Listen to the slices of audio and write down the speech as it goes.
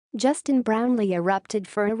Justin Brownlee erupted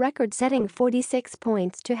for a record-setting 46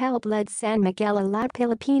 points to help lead San Miguel Alab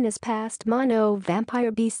Pilipinas past Mono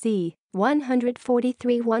Vampire BC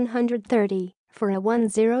 143-130 for a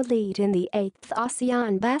 1-0 lead in the 8th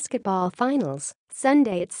ASEAN Basketball Finals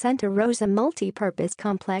Sunday at Santa Rosa Multi-Purpose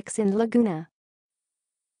Complex in Laguna.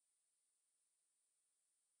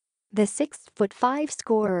 The 6'5"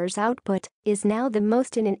 scorer's output is now the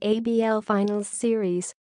most in an ABL Finals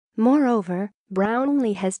series. Moreover,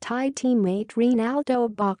 Brownlee has tied teammate Renaldo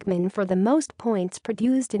Balkman for the most points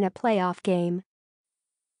produced in a playoff game.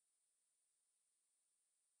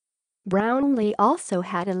 Brownlee also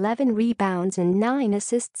had 11 rebounds and 9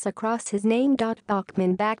 assists across his name.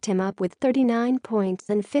 Balkman backed him up with 39 points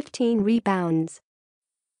and 15 rebounds.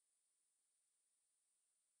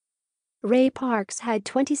 Ray Parks had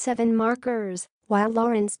 27 markers, while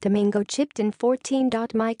Lawrence Domingo chipped in 14.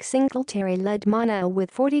 Mike Singletary led Mono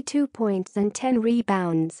with 42 points and 10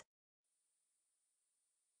 rebounds.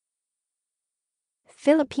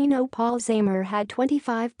 Filipino Paul Zamar had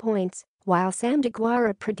 25 points, while Sam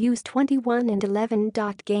Deguara produced 21 and 11.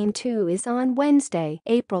 Game 2 is on Wednesday,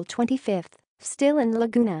 April 25, still in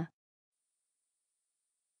Laguna.